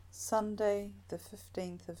Sunday, the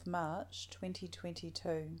 15th of March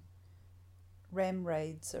 2022. Ram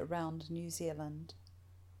raids around New Zealand.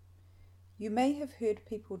 You may have heard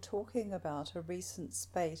people talking about a recent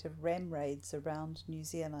spate of ram raids around New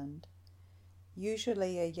Zealand.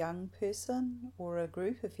 Usually a young person or a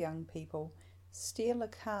group of young people steal a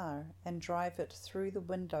car and drive it through the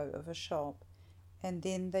window of a shop, and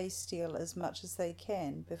then they steal as much as they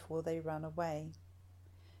can before they run away.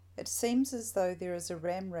 It seems as though there is a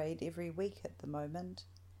ram raid every week at the moment.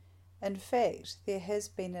 In fact, there has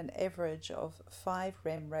been an average of 5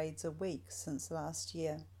 ram raids a week since last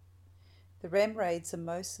year. The ram raids are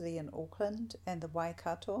mostly in Auckland and the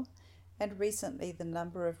Waikato, and recently the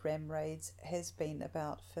number of ram raids has been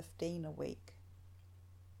about 15 a week.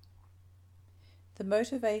 The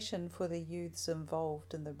motivation for the youths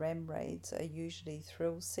involved in the ram raids are usually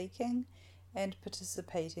thrill-seeking and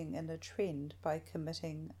participating in a trend by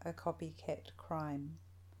committing a copycat crime.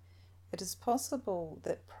 It is possible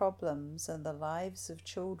that problems in the lives of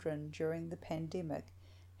children during the pandemic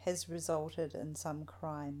has resulted in some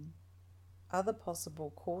crime. Other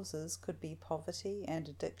possible causes could be poverty and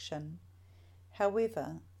addiction.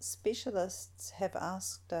 However, specialists have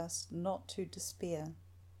asked us not to despair.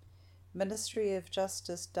 Ministry of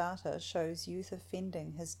Justice data shows youth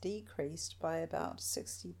offending has decreased by about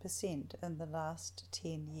 60% in the last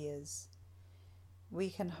 10 years. We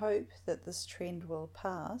can hope that this trend will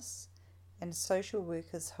pass, and social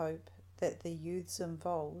workers hope that the youths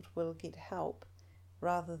involved will get help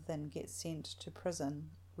rather than get sent to prison,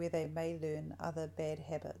 where they may learn other bad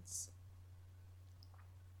habits.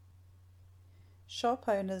 Shop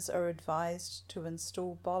owners are advised to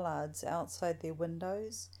install bollards outside their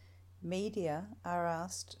windows. Media are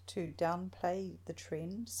asked to downplay the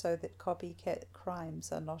trend so that copycat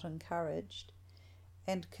crimes are not encouraged,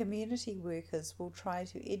 and community workers will try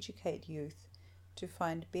to educate youth to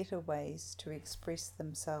find better ways to express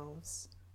themselves.